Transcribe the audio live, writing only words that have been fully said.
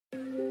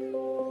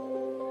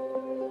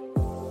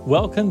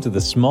Welcome to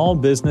the Small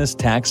Business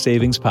Tax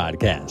Savings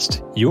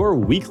Podcast, your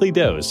weekly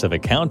dose of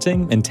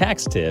accounting and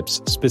tax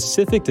tips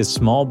specific to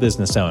small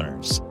business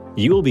owners.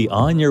 You will be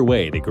on your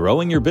way to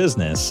growing your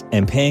business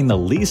and paying the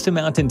least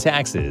amount in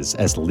taxes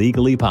as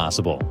legally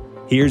possible.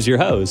 Here's your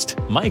host,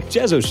 Mike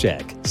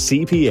Jezoshek,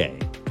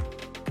 CPA.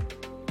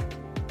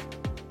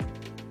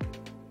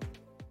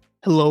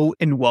 Hello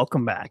and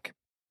welcome back.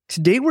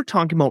 Today we're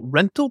talking about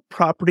rental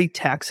property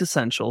tax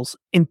essentials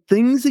and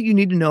things that you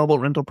need to know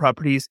about rental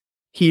properties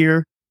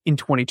here in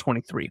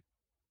 2023.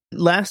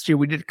 Last year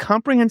we did a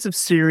comprehensive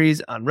series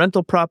on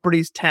rental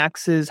properties,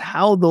 taxes,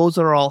 how those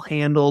are all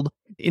handled,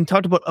 and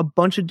talked about a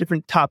bunch of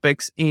different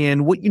topics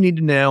and what you need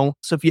to know.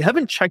 So if you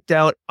haven't checked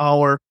out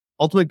our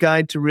Ultimate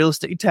Guide to Real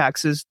Estate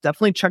Taxes,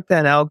 definitely check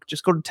that out.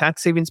 Just go to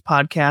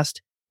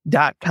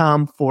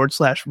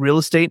taxsavingspodcast.com/real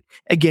estate.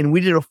 Again, we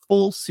did a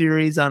full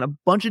series on a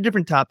bunch of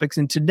different topics.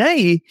 And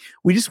today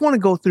we just want to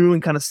go through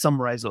and kind of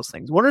summarize those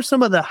things. What are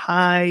some of the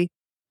high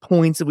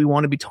points that we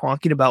want to be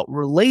talking about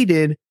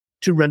related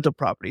to rental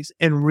properties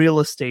and real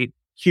estate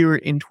here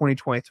in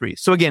 2023?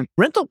 So again,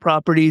 rental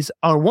properties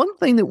are one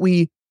thing that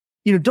we,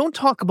 don't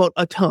talk about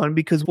a ton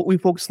because what we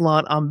focus a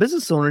lot on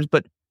business owners,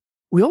 but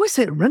we always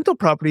say that rental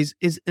properties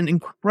is an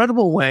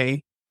incredible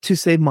way to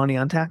save money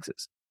on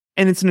taxes.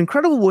 And it's an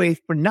incredible way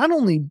for not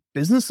only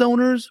business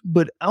owners,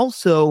 but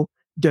also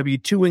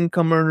W-2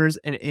 income earners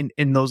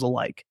and those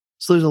alike.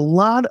 So there's a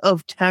lot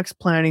of tax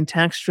planning,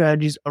 tax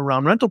strategies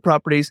around rental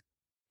properties.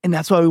 And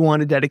that's why we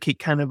want to dedicate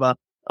kind of a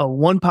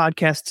one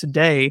podcast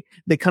today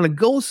that kind of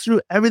goes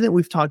through everything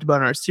we've talked about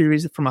in our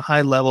series from a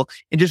high level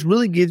and just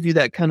really gives you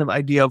that kind of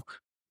idea of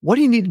what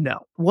do you need to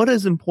know? What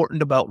is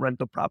important about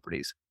rental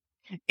properties?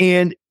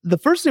 And the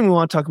first thing we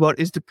want to talk about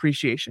is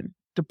depreciation.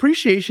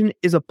 Depreciation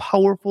is a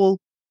powerful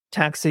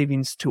tax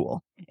savings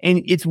tool.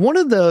 And it's one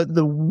of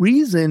the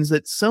reasons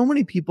that so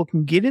many people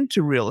can get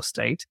into real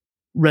estate,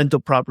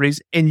 rental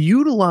properties, and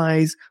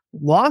utilize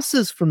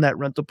losses from that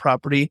rental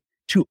property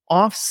to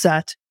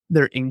offset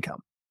their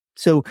income.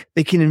 So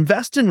they can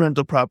invest in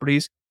rental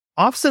properties,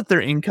 offset their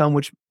income,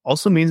 which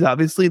also means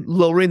obviously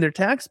lowering their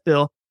tax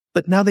bill,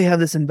 but now they have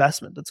this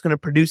investment that's going to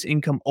produce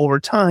income over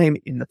time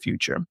in the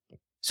future.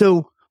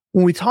 So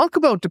when we talk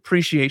about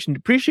depreciation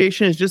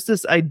is just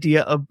this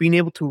idea of being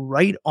able to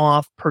write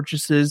off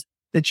purchases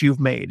that you've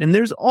made. And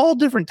there's all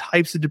different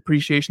types of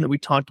depreciation that we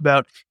talked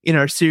about in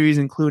our series,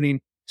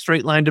 including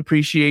straight line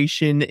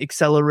depreciation,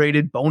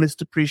 accelerated bonus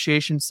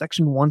depreciation,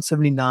 Section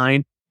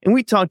 179. And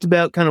we talked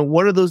about kind of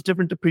what are those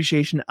different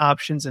depreciation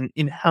options and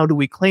how do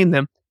we claim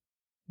them.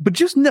 But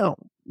just know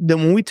that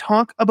when we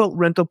talk about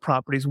rental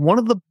properties, one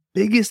of the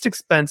biggest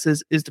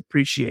expenses is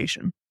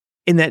depreciation.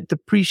 And that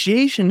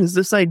depreciation is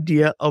this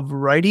idea of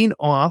writing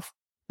off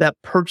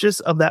that purchase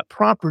of that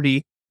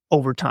property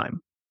over time,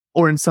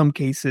 or in some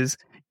cases,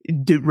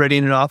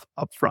 writing it off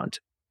upfront.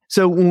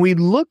 So when we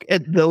look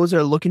at those that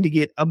are looking to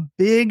get a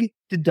big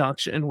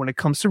deduction when it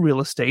comes to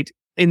real estate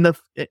in the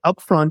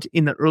upfront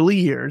in the early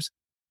years,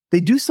 they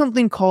do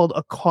something called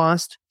a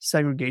cost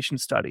segregation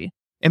study.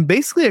 And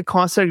basically a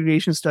cost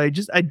segregation study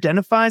just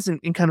identifies and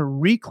kind of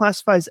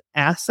reclassifies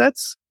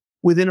assets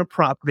within a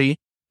property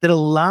that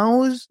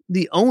allows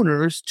the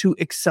owners to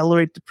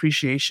accelerate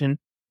depreciation,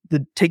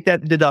 to take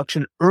that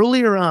deduction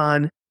earlier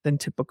on than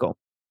typical.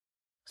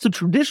 So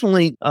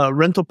traditionally,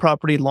 rental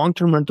property,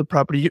 long-term rental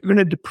property, you're going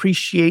to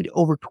depreciate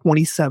over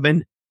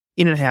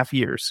 27.5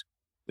 years.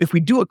 If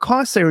we do a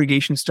cost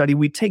segregation study,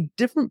 we take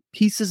different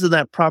pieces of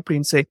that property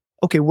and say,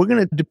 okay, we're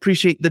going to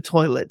depreciate the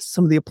toilets,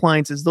 some of the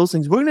appliances, those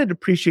things. We're going to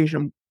depreciate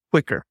them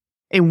quicker.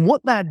 And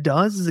what that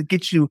does is it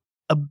gets you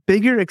a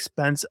bigger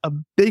expense, a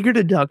bigger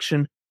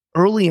deduction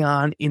early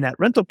on in that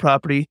rental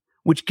property,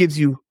 which gives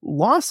you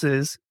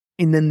losses.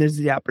 And then there's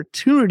the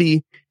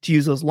opportunity to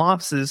use those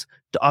losses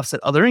to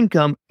offset other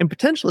income and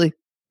potentially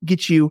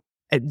get you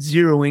at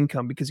zero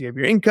income because you have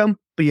your income,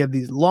 but you have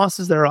these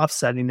losses that are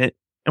offsetting it.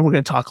 And we're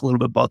going to talk a little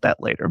bit about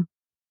that later.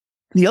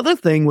 The other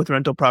thing with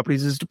rental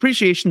properties is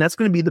depreciation. That's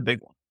going to be the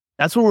big one.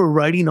 That's where we're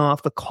writing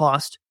off the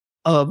cost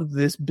of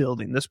this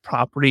building, this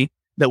property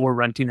that we're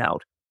renting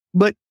out.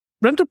 But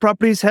rental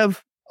properties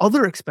have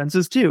other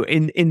expenses too,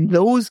 and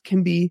those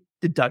can be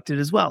deducted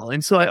as well.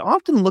 And so I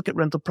often look at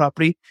rental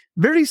property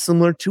very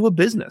similar to a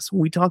business. When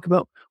we talk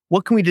about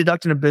what can we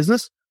deduct in a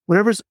business,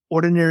 whatever's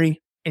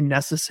ordinary and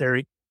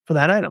necessary for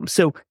that item.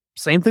 So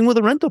same thing with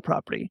a rental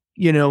property.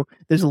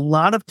 There's a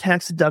lot of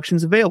tax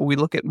deductions available. We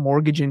look at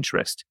mortgage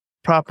interest,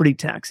 property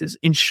taxes,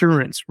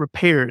 insurance,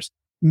 repairs,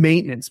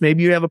 maintenance.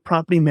 Maybe you have a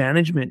property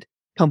management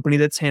company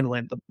that's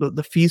handling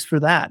the fees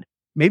for that.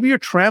 Maybe you're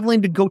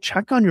traveling to go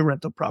check on your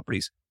rental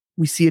properties.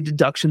 We see a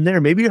deduction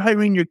there. Maybe you're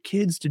hiring your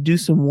kids to do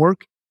some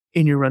work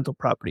in your rental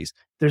properties.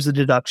 There's a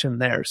deduction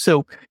there.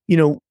 So,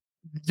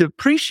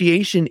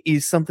 depreciation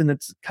is something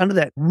that's kind of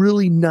that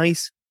really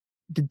nice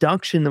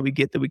deduction that we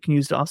get that we can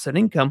use to offset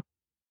income.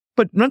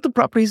 But rental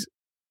properties,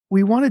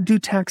 we want to do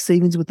tax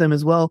savings with them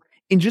as well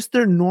in just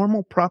their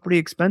normal property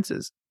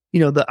expenses.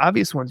 The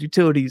obvious ones,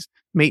 utilities,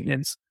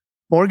 maintenance,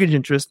 mortgage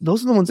interest,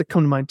 those are the ones that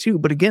come to mind too.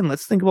 But again,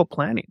 let's think about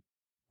planning.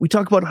 We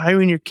talk about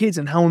hiring your kids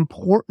and how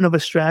important of a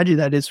strategy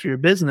that is for your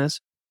business.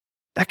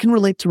 That can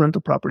relate to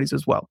rental properties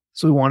as well.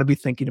 So we want to be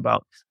thinking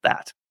about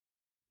that.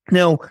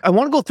 Now, I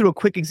want to go through a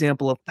quick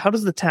example of how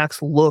does the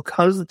tax look?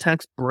 How does the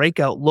tax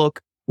breakout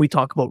look? We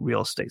talk about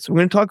real estate. So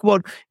we're going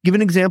to give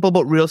an example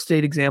about real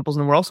estate examples.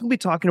 And we're also going to be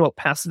talking about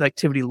passive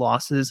activity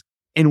losses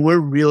and where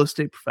real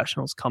estate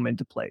professionals come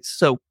into place.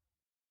 So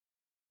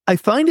I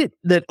find it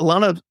that a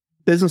lot of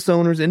business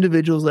owners,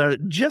 individuals that are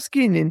just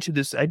getting into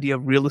this idea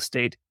of real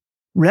estate,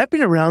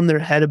 wrapping around their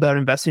head about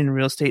investing in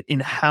real estate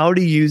and how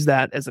to use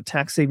that as a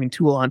tax saving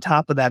tool on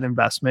top of that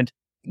investment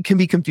can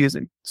be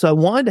confusing. So I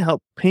wanted to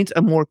help paint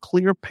a more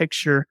clear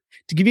picture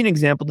to give you an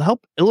example to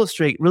help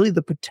illustrate really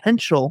the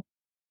potential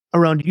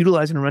around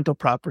utilizing a rental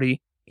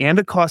property and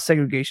a cost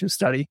segregation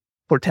study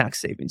for tax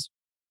savings.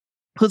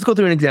 Let's go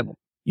through an example.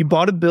 You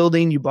bought a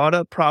building, you bought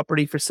a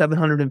property for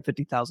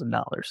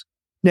 $750,000.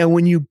 Now,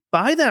 when you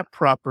buy that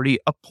property,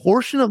 a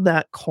portion of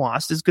that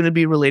cost is going to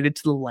be related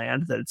to the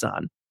land that it's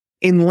on.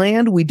 In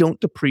land, we don't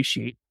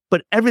depreciate,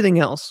 but everything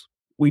else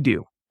we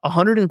do.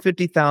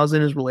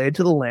 $150,000 is related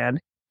to the land,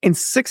 and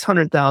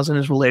 $600,000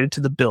 is related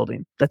to the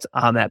building that's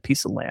on that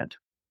piece of land.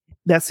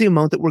 That's the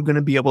amount that we're going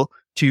to be able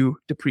to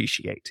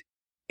depreciate.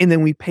 And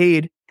then we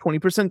paid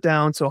 20%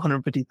 down, so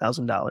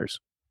 $150,000.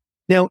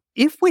 Now,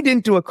 if we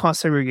didn't do a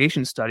cost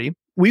segregation study,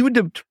 we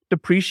would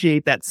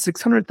depreciate that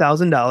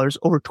 $600,000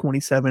 over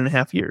 27 and a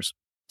half years.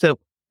 So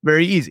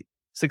very easy.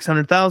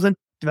 600,000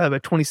 divided by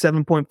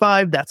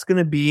 27.5, that's going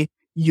to be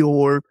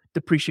your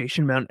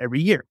depreciation amount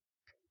every year.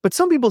 But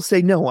some people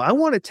say, no, I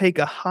want to take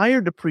a higher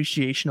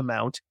depreciation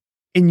amount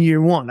in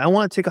year one. I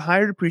want to take a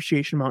higher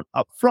depreciation amount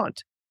up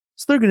front.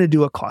 So they're going to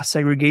do a cost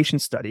segregation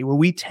study where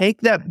we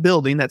take that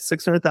building, that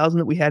 600,000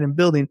 that we had in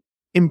building,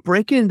 and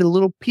break it into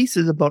little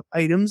pieces about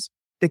items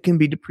that can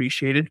be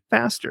depreciated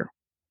faster.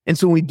 And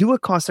so when we do a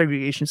cost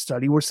segregation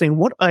study, we're saying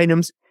what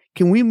items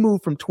can we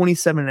move from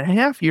 27 and a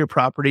half year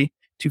property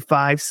to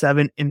 5,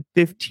 7, and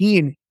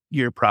 15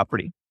 year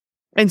property.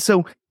 And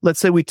so let's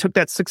say we took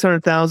that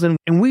 600,000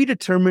 and we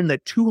determined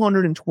that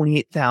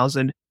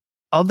 228,000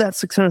 of that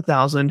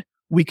 600,000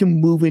 we can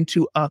move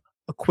into a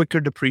quicker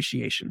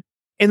depreciation.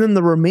 And then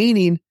the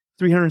remaining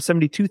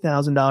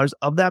 $372,000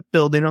 of that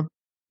building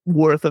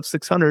worth of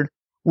 600,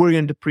 we're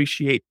going to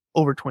depreciate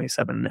over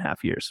 27 and a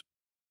half years.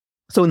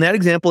 So in that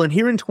example, and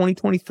here in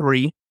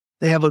 2023,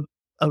 they have a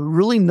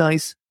really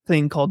nice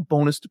thing called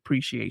bonus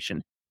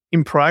depreciation.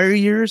 In prior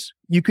years,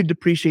 you could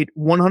depreciate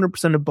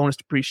 100% of bonus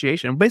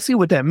depreciation. And basically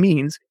what that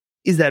means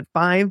is that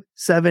 5,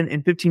 7,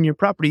 and 15-year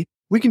property,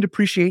 we can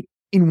depreciate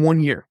in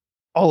 1 year,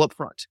 all up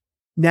front.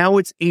 Now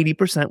it's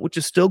 80%, which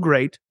is still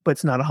great, but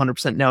it's not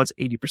 100%. Now it's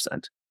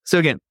 80%. So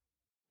again,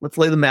 let's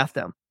lay the math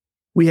down.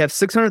 We have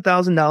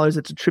 $600,000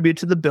 that's attributed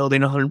to the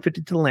building, $150,000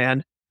 to the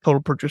land.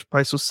 Total purchase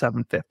price was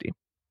 $750,000.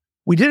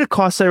 We did a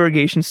cost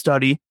segregation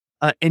study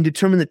and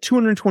determined that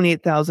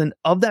 $228,000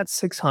 of that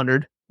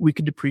 $600,000 we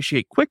could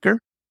depreciate quicker.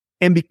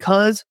 And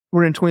because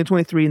we're in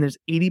 2023 and there's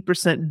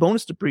 80%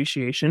 bonus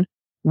depreciation,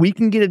 we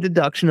can get a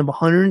deduction of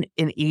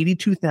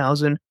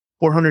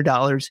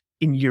 $182,400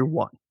 in year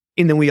one.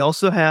 And then we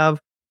also have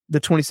the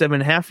 27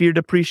 and a half year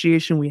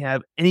depreciation. We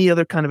have any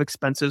other kind of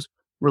expenses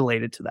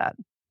related to that.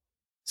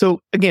 So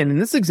again, in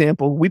this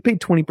example, we paid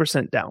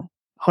 20% down,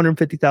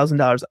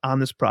 $150,000 on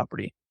this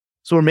property.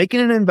 So we're making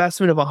an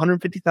investment of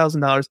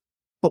 $150,000,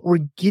 but we're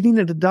getting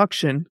a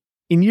deduction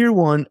in year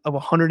one of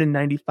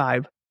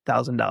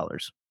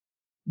 $195,000.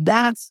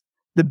 That's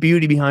the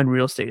beauty behind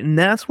real estate. And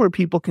that's where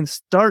people can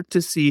start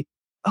to see,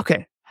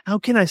 okay, how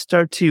can I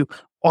start to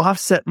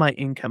offset my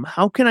income?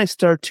 How can I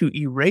start to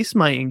erase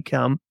my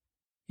income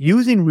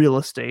using real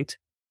estate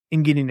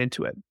and getting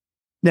into it?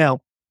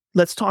 Now,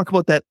 let's talk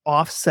about that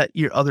offset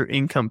your other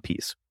income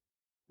piece.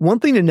 One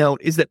thing to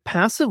note is that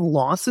passive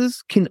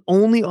losses can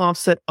only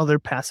offset other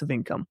passive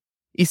income.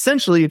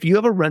 Essentially, if you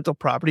have a rental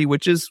property,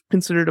 which is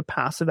considered a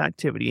passive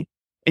activity,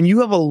 and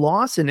you have a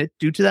loss in it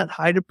due to that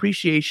high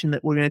depreciation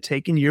that we're going to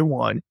take in year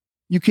one,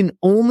 you can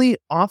only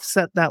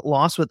offset that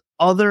loss with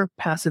other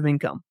passive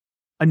income,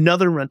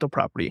 another rental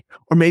property,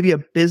 or maybe a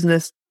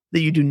business that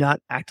you do not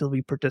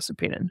actively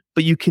participate in.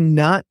 But you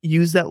cannot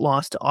use that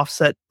loss to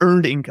offset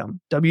earned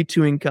income,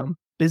 W-2 income,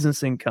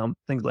 business income,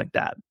 things like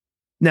that.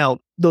 Now,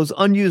 those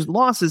unused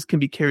losses can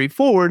be carried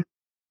forward,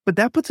 but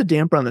that puts a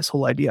damper on this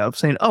whole idea of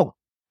saying, oh,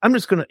 I'm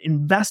just going to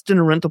invest in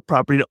a rental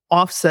property to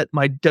offset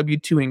my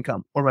W-2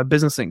 income or my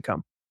business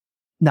income.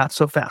 Not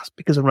so fast,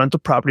 because a rental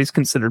property is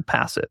considered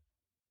passive.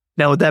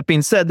 Now, with that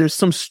being said, there's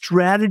some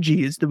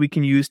strategies that we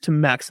can use to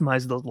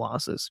maximize those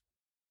losses.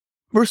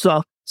 First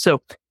off,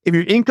 so if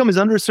your income is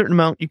under a certain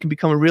amount, you can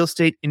become a real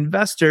estate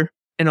investor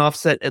and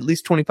offset at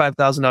least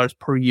 $25,000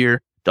 per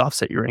year to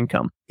offset your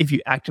income if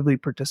you actively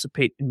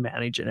participate and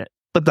manage in it.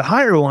 But the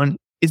higher one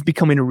is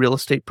becoming a real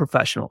estate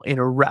professional and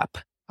a REP,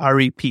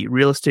 R-E-P,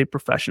 real estate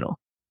professional.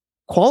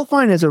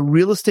 Qualifying as a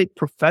real estate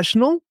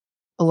professional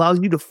allows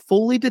you to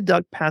fully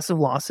deduct passive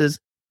losses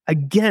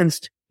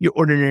against your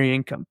ordinary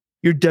income,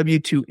 your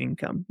W-2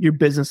 income, your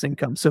business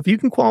income. So if you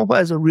can qualify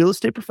as a real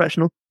estate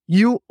professional,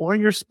 you or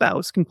your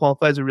spouse can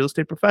qualify as a real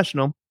estate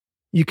professional,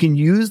 you can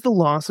use the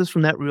losses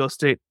from that real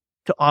estate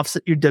to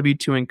offset your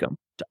W-2 income,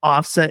 to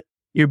offset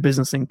your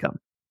business income.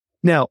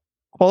 Now,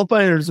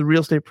 qualifying as a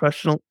real estate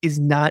professional is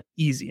not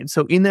easy. And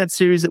so in that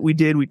series that we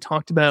did, we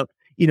talked about,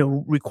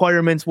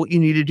 requirements, what you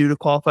need to do to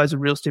qualify as a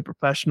real estate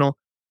professional.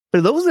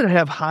 For those that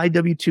have high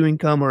W-2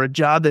 income or a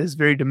job that is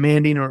very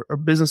demanding or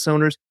business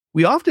owners,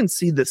 we often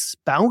see the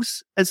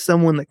spouse as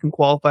someone that can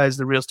qualify as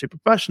the real estate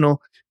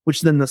professional,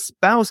 which then the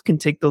spouse can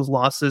take those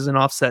losses and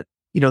offset,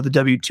 the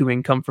W-2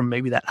 income from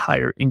maybe that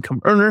higher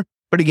income earner.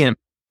 But again,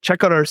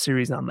 check out our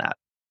series on that.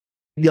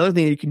 The other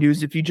thing that you can do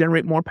is if you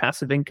generate more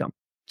passive income.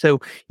 So,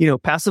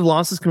 passive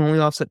losses can only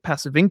offset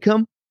passive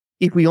income.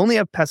 If we only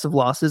have passive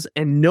losses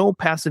and no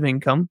passive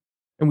income,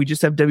 and we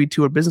just have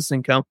W-2 or business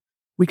income,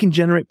 we can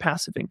generate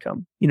passive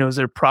income. Is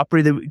there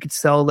property that we could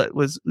sell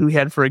we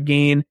had for a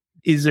gain?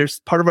 Is there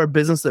part of our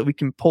business that we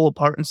can pull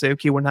apart and say,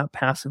 okay, we're not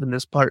passive in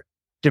this part,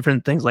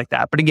 different things like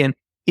that. But again,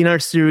 in our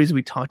series,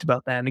 we talked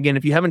about that. And again,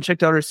 if you haven't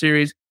checked out our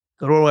series,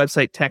 go to our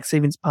website,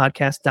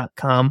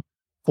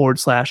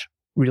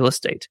 taxsavingspodcast.com/real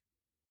estate.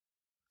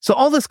 So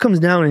all this comes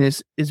down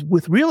is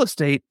with real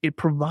estate, it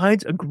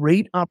provides a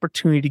great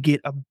opportunity to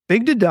get a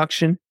big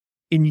deduction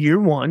in year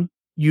one,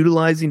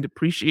 utilizing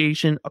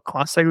depreciation, a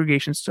cost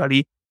segregation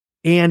study.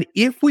 And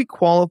if we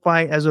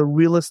qualify as a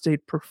real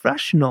estate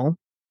professional,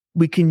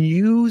 we can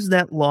use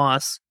that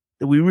loss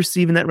that we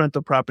receive in that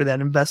rental property,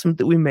 that investment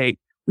that we make,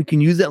 we can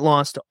use that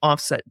loss to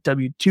offset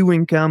W-2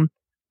 income,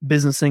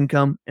 business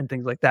income, and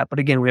things like that. But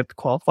again, we have to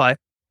qualify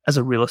as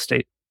a real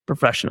estate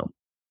professional.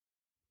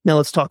 Now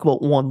let's talk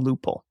about one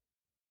loophole.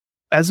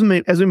 As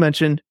we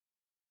mentioned,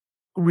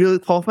 really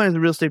qualifying as a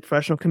real estate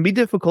professional can be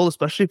difficult,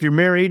 especially if you're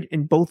married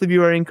and both of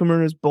you are income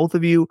earners, both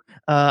of you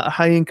are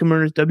high income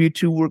earners,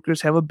 W-2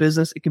 workers, have a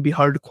business. It can be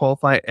hard to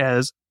qualify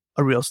as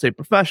a real estate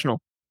professional.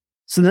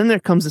 So then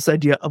there comes this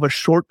idea of a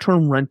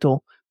short-term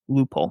rental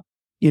loophole.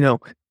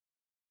 Airbnb,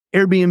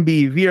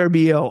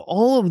 VRBO,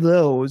 all of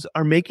those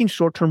are making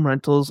short-term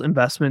rentals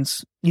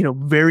investments,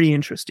 very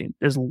interesting.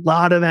 There's a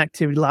lot of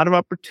activity, a lot of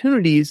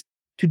opportunities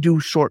to do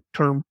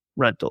short-term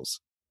rentals.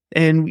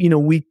 And,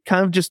 we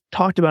kind of just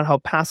talked about how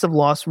passive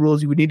loss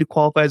rules, you would need to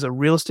qualify as a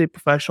real estate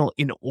professional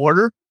in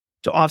order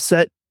to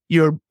offset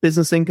your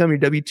business income, your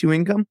W-2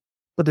 income.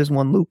 But there's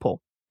one loophole,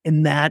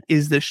 and that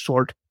is the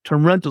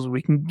short-term rentals.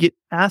 We can get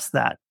past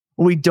that,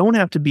 where we don't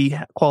have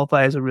to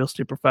qualify as a real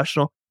estate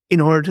professional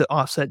in order to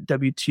offset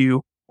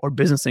W-2 or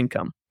business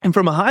income. And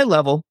from a high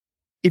level,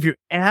 if your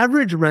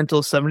average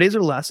rental is 7 days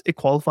or less, it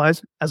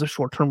qualifies as a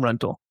short-term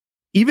rental.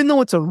 Even though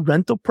it's a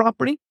rental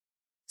property,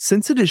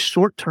 since it is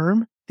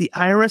short-term, the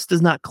IRS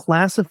does not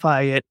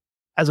classify it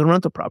as a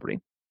rental property.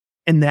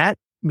 And that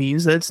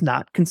means that it's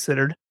not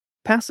considered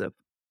passive.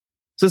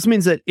 So this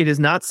means that it is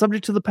not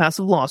subject to the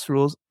passive loss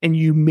rules, and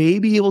you may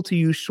be able to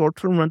use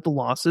short-term rental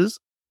losses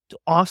to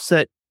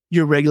offset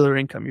your regular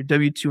income, your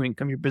W-2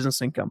 income, your business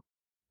income.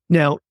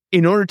 Now,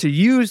 in order to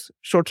use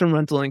short-term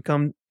rental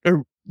income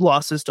or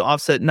losses to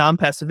offset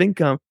non-passive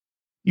income,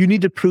 you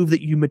need to prove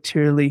that you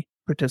materially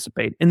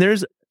participate. And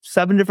there's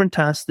 7 different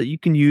tests that you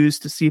can use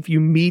to see if you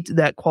meet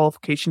that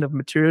qualification of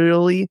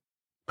materially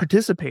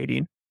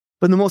participating.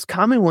 But the most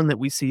common one that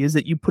we see is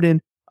that you put in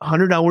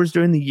 100 hours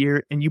during the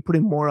year and you put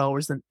in more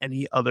hours than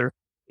any other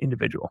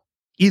individual.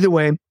 Either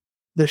way,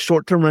 the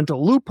short-term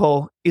rental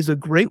loophole is a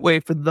great way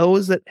for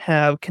those that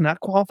cannot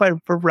qualify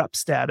for rep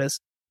status,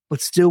 but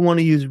still want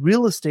to use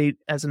real estate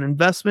as an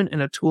investment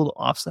and a tool to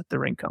offset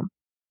their income.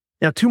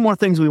 Now, 2 more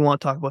things we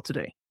want to talk about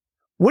today.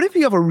 What if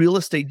you have a real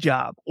estate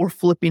job or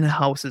flipping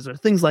houses or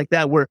things like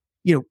that where,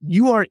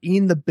 you are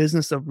in the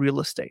business of real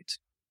estate?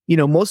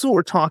 Most of what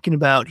we're talking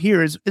about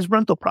here is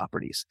rental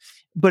properties.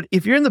 But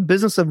if you're in the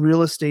business of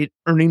real estate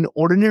earning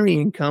ordinary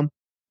income,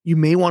 you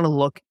may want to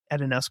look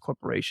at an S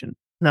corporation.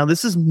 Now,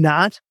 this is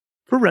not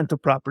for rental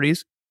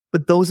properties,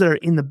 but those that are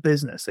in the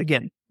business.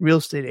 Again, real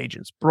estate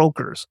agents,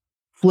 brokers,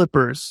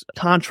 flippers,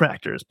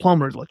 contractors,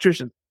 plumbers,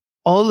 electricians,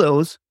 all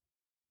those.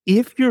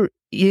 If you're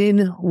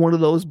in one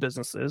of those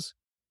businesses,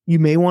 you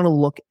may want to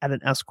look at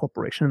an S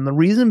corporation. And the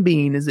reason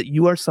being is that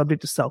you are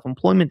subject to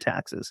self-employment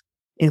taxes.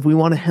 And if we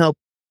want to help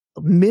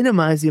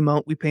minimize the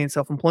amount we pay in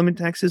self-employment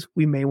taxes,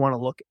 we may want to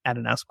look at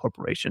an S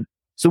corporation.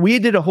 So we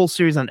did a whole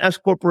series on S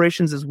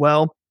corporations as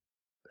well.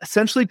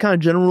 Essentially, kind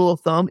of general rule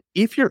of thumb,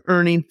 if you're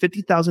earning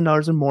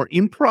 $50,000 or more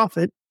in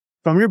profit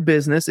from your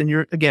business, and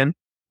you're, again,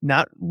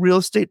 not real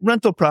estate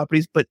rental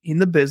properties, but in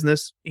the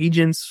business,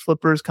 agents,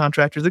 flippers,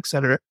 contractors,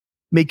 etc.,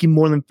 making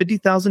more than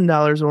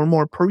 $50,000 or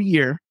more per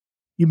year,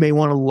 you may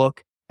want to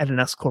look at an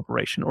S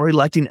corporation or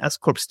electing S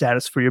corp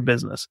status for your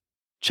business.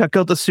 Check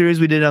out the series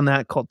we did on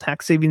that called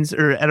Tax Savings,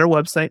 or at our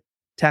website,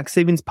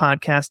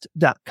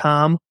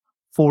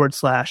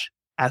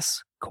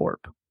 taxsavingspodcast.com/S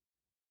corp.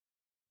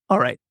 All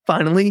right.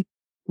 Finally,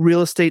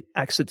 real estate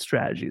exit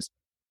strategies.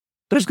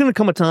 There's going to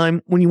come a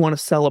time when you want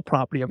to sell a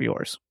property of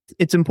yours.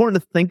 It's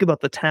important to think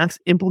about the tax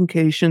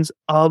implications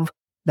of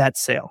that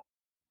sale.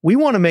 We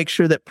want to make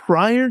sure that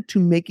prior to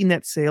making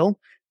that sale,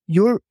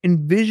 you're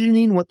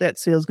envisioning what that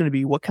sale is going to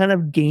be, what kind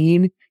of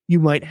gain you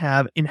might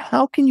have, and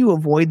how can you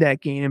avoid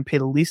that gain and pay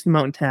the least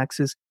amount in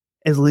taxes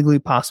as legally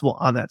possible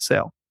on that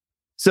sale.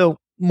 So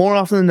more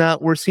often than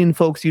not, we're seeing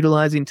folks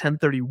utilizing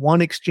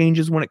 1031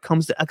 exchanges when it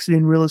comes to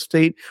exiting real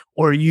estate,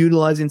 or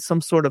utilizing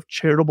some sort of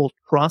charitable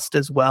trust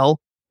as well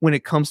when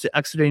it comes to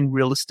exiting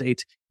real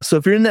estate. So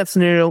if you're in that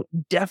scenario,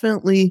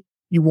 definitely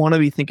you want to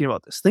be thinking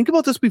about this. Think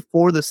about this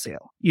before the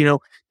sale.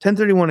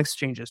 1031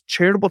 exchanges,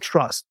 charitable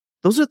trust.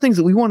 Those are things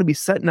that we want to be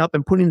setting up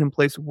and putting in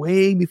place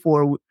way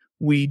before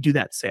we do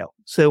that sale.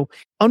 So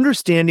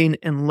understanding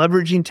and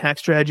leveraging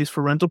tax strategies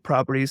for rental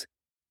properties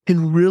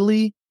can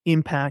really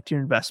impact your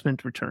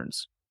investment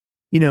returns.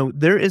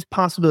 There is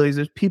possibilities.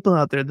 There's people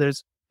out there.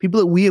 There's people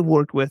that we have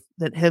worked with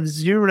that have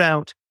zeroed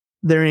out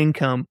their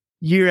income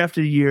year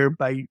after year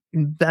by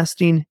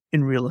investing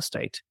in real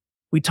estate.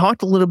 We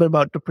talked a little bit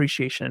about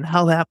depreciation and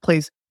how that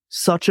plays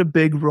such a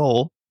big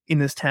role in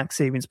this tax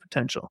savings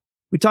potential.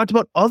 We talked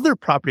about other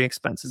property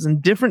expenses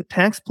and different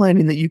tax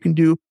planning that you can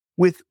do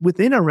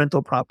within a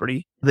rental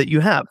property that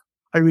you have.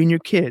 Hiring your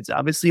kids,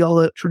 obviously all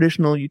the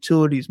traditional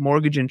utilities,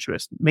 mortgage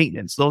interest,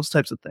 maintenance, those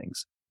types of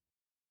things.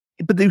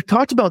 But they've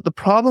talked about the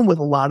problem with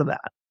a lot of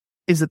that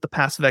is that the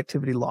passive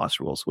activity loss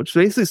rules, which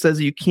basically says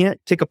that you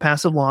can't take a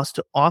passive loss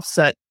to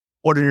offset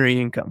ordinary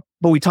income.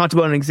 But we talked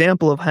about an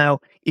example of how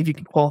if you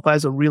can qualify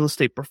as a real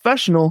estate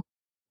professional,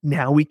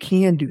 now we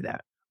can do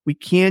that. We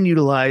can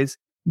utilize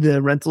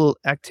the rental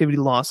activity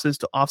losses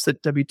to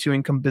offset W-2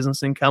 income,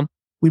 business income.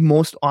 We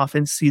most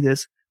often see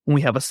this when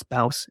we have a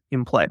spouse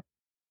in play.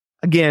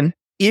 Again,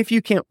 if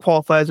you can't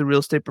qualify as a real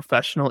estate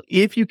professional,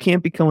 if you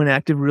can't become an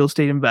active real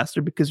estate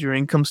investor because your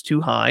income's too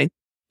high,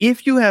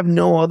 if you have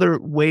no other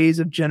ways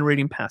of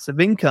generating passive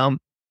income,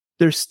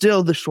 there's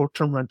still the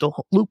short-term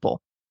rental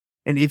loophole.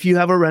 And if you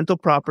have a rental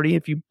property,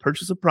 if you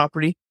purchase a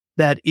property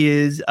that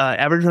is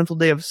average rental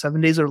day of 7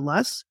 days or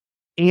less,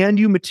 and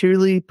you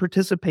materially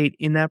participate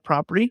in that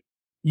property,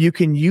 you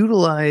can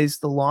utilize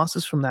the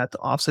losses from that to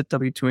offset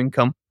W-2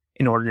 income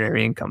and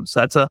ordinary income.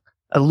 So that's a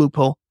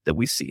loophole that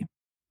we see.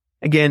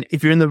 Again,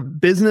 if you're in the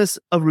business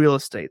of real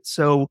estate,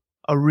 so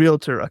a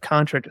realtor, a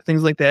contractor,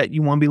 things like that,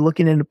 you want to be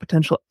looking into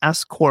potential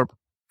S Corp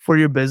for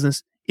your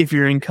business if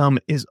your income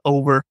is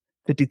over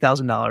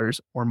 $50,000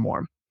 or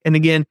more. And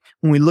again,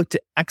 when we look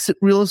to exit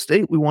real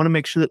estate, we want to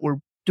make sure that we're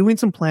doing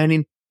some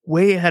planning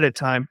way ahead of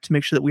time to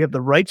make sure that we have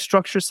the right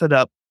structure set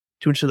up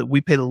to ensure that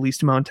we pay the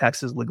least amount of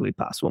taxes legally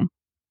possible.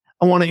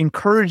 I want to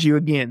encourage you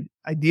again,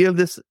 idea of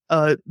this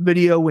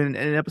video and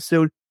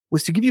episode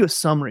was to give you a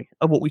summary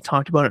of what we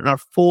talked about in our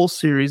full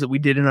series that we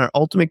did in our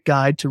ultimate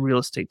guide to real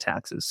estate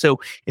taxes. So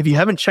if you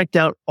haven't checked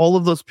out all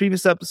of those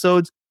previous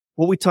episodes,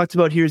 what we talked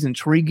about here is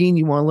intriguing.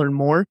 You want to learn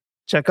more?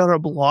 Check out our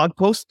blog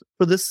post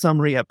for this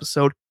summary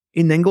episode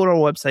and then go to our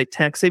website,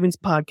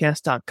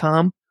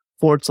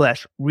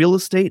 taxsavingspodcast.com/real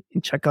estate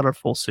and check out our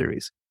full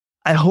series.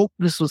 I hope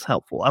this was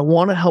helpful. I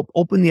want to help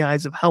open the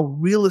eyes of how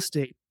real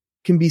estate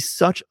can be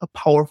such a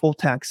powerful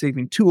tax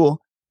saving tool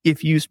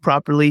if used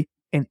properly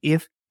and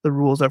if the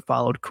rules are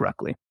followed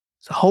correctly.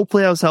 So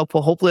hopefully that was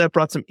helpful. Hopefully I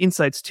brought some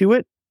insights to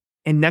it.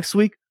 And next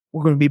week,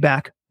 we're going to be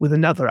back with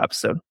another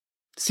episode.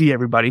 See you,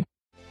 everybody.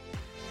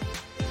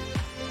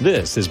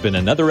 This has been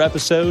another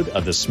episode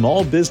of the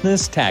Small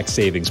Business Tax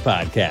Savings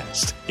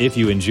Podcast. If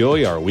you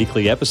enjoy our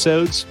weekly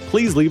episodes,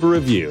 please leave a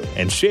review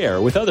and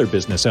share with other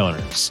business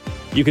owners.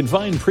 You can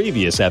find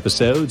previous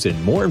episodes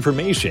and more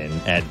information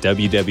at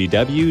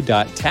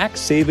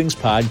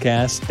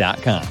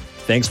www.taxsavingspodcast.com.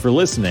 Thanks for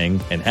listening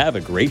and have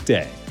a great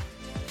day.